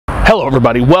Hello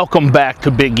everybody, welcome back to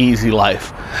Big Easy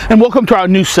Life, and welcome to our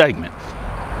new segment.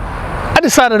 I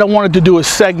decided I wanted to do a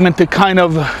segment to kind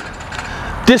of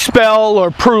dispel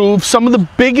or prove some of the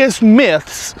biggest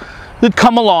myths that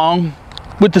come along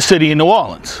with the city of New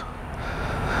Orleans.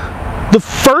 The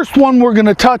first one we're going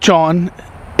to touch on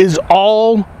is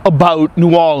all about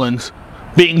New Orleans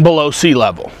being below sea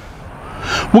level.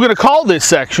 We're going to call this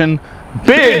section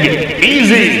Big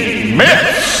Easy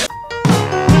Myths.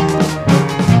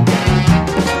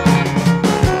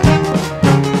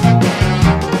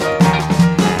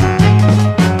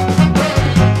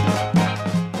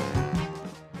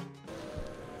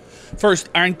 First,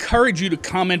 I encourage you to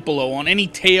comment below on any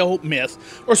tale,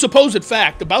 myth, or supposed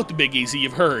fact about the Big Easy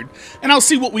you've heard, and I'll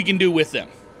see what we can do with them.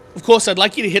 Of course, I'd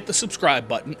like you to hit the subscribe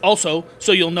button, also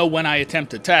so you'll know when I attempt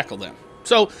to tackle them.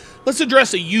 So, let's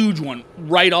address a huge one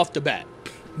right off the bat.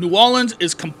 New Orleans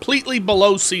is completely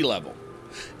below sea level.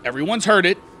 Everyone's heard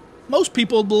it. Most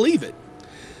people believe it.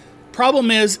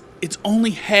 Problem is, it's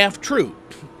only half true.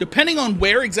 Depending on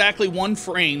where exactly one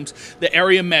frames the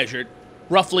area measured,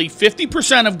 roughly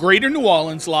 50% of greater New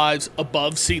Orleans lies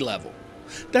above sea level.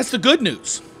 That's the good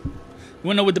news. You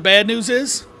want to know what the bad news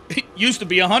is? It used to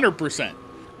be 100%.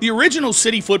 The original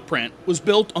city footprint was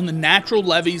built on the natural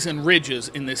levees and ridges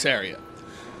in this area.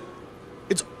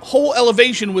 Its whole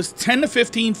elevation was 10 to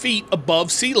 15 feet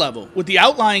above sea level, with the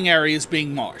outlying areas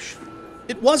being marsh.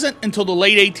 It wasn't until the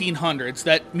late 1800s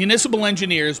that municipal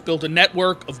engineers built a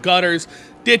network of gutters,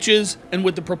 ditches, and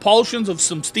with the propulsions of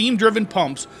some steam-driven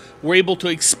pumps, were able to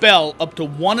expel up to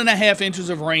 1.5 inches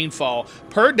of rainfall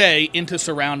per day into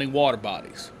surrounding water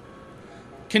bodies.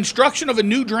 Construction of a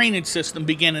new drainage system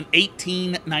began in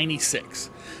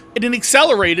 1896. It had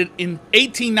accelerated in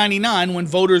 1899 when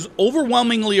voters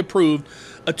overwhelmingly approved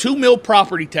a $2 million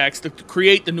property tax to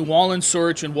create the New Orleans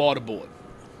Sewerage and Water Board.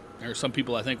 There are some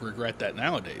people I think regret that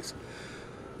nowadays.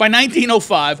 By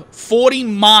 1905, 40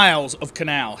 miles of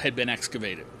canal had been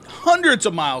excavated. Hundreds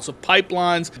of miles of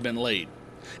pipelines had been laid.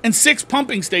 And 6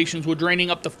 pumping stations were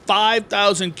draining up to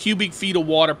 5,000 cubic feet of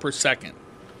water per second.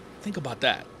 Think about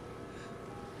that.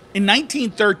 In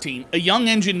 1913, a young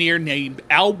engineer named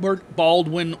Albert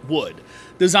Baldwin Wood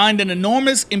designed an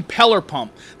enormous impeller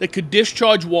pump that could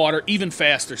discharge water even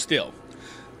faster still.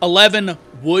 11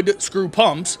 wood screw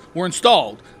pumps were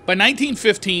installed by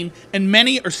 1915, and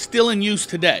many are still in use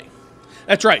today.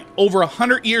 That's right, over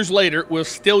 100 years later, we're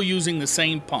still using the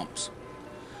same pumps.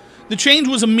 The change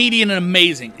was immediate and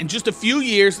amazing. In just a few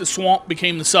years, the swamp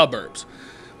became the suburbs.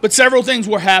 But several things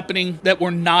were happening that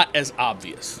were not as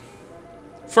obvious.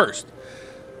 First,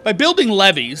 by building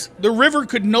levees, the river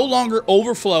could no longer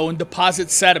overflow and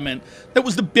deposit sediment that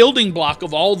was the building block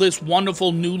of all this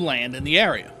wonderful new land in the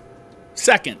area.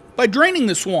 Second, by draining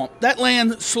the swamp, that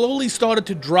land slowly started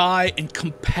to dry and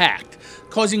compact,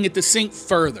 causing it to sink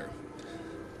further.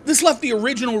 This left the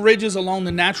original ridges along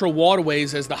the natural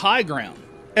waterways as the high ground.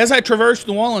 As I traversed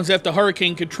New Orleans after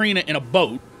Hurricane Katrina in a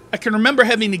boat, I can remember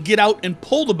having to get out and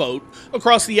pull the boat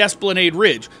across the Esplanade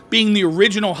Ridge, being the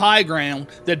original high ground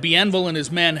that Bienville and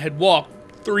his men had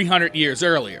walked 300 years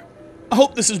earlier. I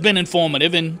hope this has been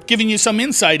informative and giving you some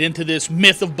insight into this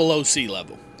myth of below sea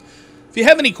level. If you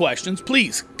have any questions,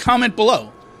 please comment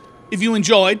below. If you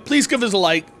enjoyed, please give us a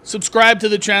like, subscribe to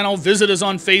the channel, visit us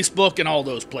on Facebook, and all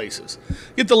those places.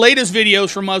 Get the latest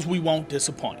videos from us, we won't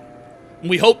disappoint. And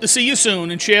we hope to see you soon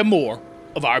and share more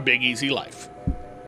of our Big Easy Life.